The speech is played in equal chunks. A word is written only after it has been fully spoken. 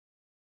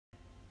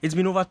It's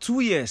been over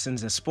 2 years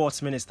since the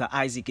Sports Minister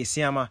Isaac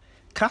Esiama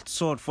cut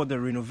sword for the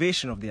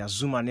renovation of the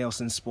Azumah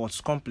Nelson Sports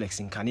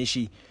Complex in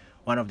Kaneshie,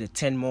 one of the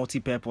 10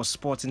 multi-purpose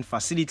sporting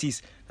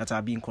facilities that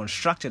are being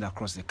constructed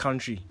across the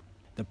country.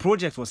 The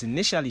project was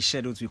initially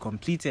scheduled to be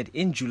completed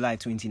in July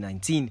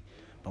 2019,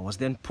 but was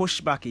then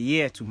pushed back a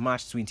year to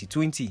March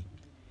 2020.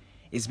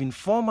 It's been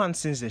 4 months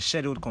since the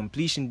scheduled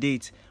completion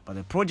date, but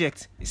the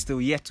project is still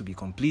yet to be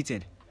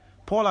completed.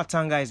 Paul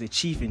Atanga is the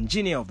chief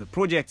engineer of the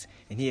project,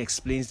 and he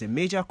explains the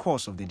major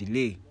cause of the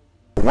delay.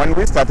 When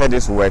we started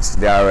this works,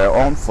 there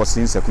are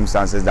unforeseen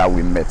circumstances that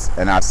we met,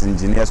 and as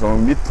engineers, when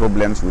we meet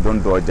problems, we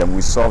don't dodge them,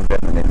 we solve them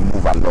and then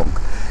move along.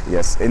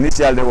 Yes,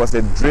 initially there was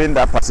a drain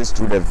that passes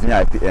through the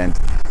VIP end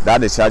that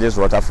discharges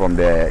water from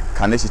the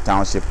Kaneshie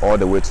township all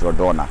the way to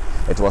Rodona.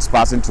 It was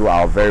passing through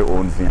our very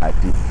own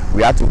VIP.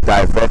 We had to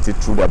divert it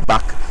through the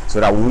back so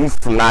that we won't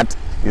flood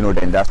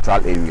the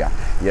industrial area.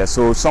 Yeah,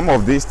 so some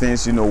of these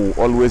things, will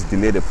always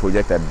delay the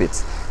project a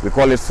bit. We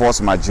call it force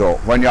majeure.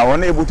 When you are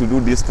unable to do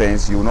these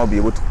things, you will not be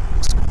able to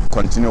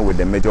continue with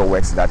the major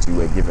works that you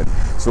were given.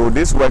 So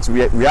these works,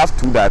 we have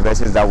 2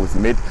 diversions that we've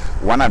made,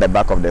 one at the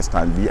back of the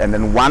stand B and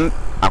then one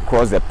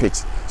across the pitch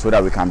so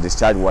that we can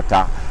discharge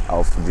water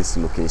of this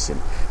location.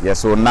 Yeah,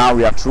 so now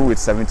we are through with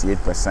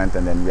 78%,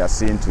 and then we are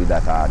seeing to it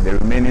that the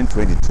remaining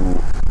 22,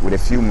 with a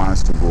few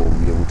months to go, we'll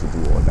be able to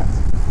do all that.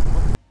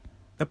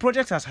 The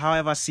project has,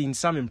 however, seen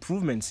some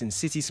improvements since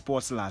City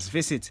Sports' last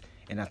visit,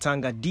 and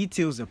Atanga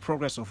details the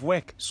progress of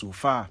work so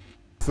far.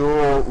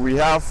 So we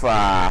have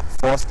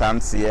 4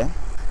 stands here.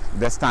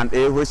 The stand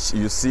A, which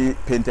you see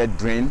painted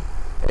drain,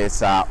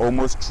 is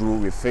almost through.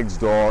 We fixed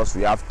doors,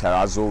 we have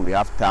terrazzo, we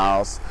have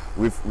tiles.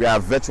 We are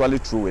virtually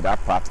through with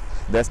that part.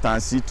 The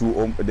stand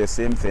C2, the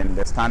same thing.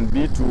 The stand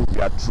B2,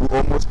 we are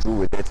almost through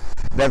with it.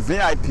 The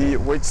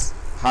VIP, which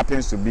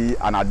happens to be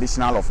an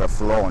additional of a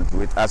floor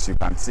onto it, as you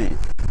can see,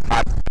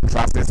 had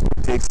trusses,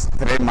 which takes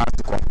 3 months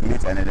to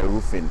complete, and then the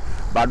roofing.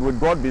 But with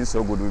God being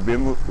so good, we've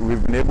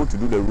been able to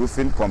do the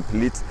roofing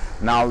complete.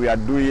 Now we are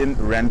doing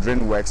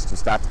rendering works to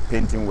start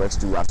painting works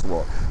too as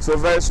well. So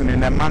very soon,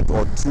 in a month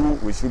or 2,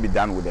 we should be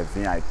done with the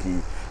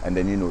VIP, and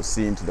then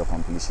seeing to the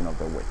completion of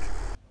the work.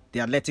 The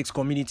athletics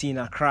community in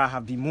Accra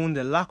have bemoaned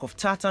the lack of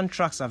tartan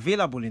tracks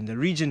available in the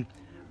region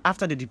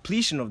after the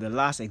depletion of the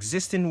last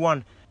existing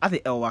one at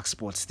the Elwak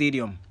Sports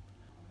Stadium.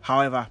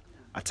 However,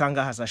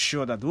 Atanga has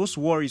assured that those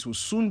worries will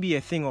soon be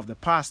a thing of the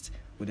past,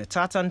 with the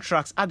tartan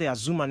tracks at the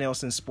Azumah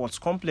Nelson Sports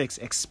Complex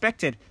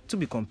expected to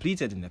be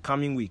completed in the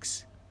coming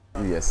weeks.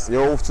 Yes,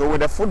 so with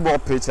the football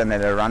pitch and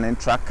then the running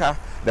tracker,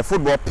 the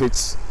football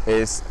pitch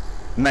is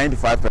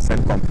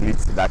 95% complete,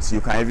 that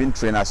you can even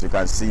train. As you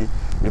can see,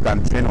 you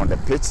can train on the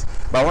pitch.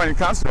 But when it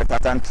comes to the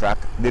tartan track,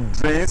 the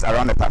drains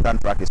around the tartan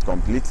track is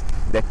complete.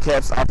 The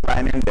curbs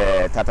outlining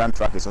the tartan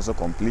track is also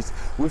complete.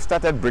 We've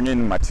started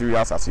bringing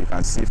materials, as you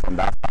can see from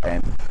that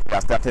end. We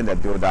are starting the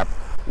build up.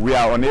 We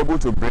are unable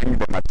to bring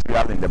the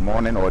material in the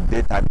morning or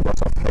daytime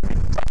because of heavy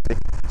traffic,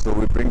 so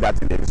we bring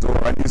that in the so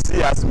when you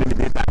see us maybe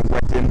daytime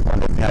working on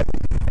the VIP,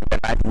 in the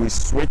night we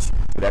switch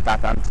to the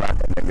tartan track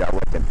and then we are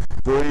working.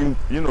 So in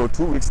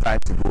 2 weeks time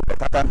to go, the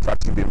tartan track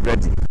should be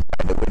ready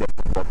by the way the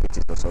football pitch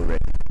is also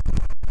ready.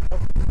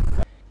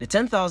 The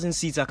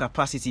 10,000-seater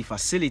capacity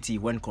facility,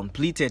 when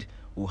completed,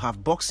 will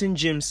have boxing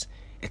gyms,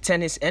 a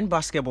tennis and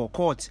basketball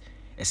court,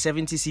 a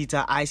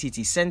 70-seater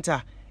ICT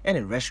center, and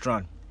a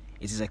restaurant.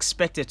 It is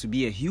expected to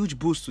be a huge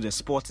boost to the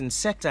sporting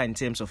sector in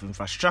terms of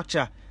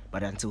infrastructure,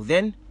 but until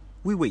then,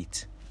 we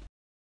wait.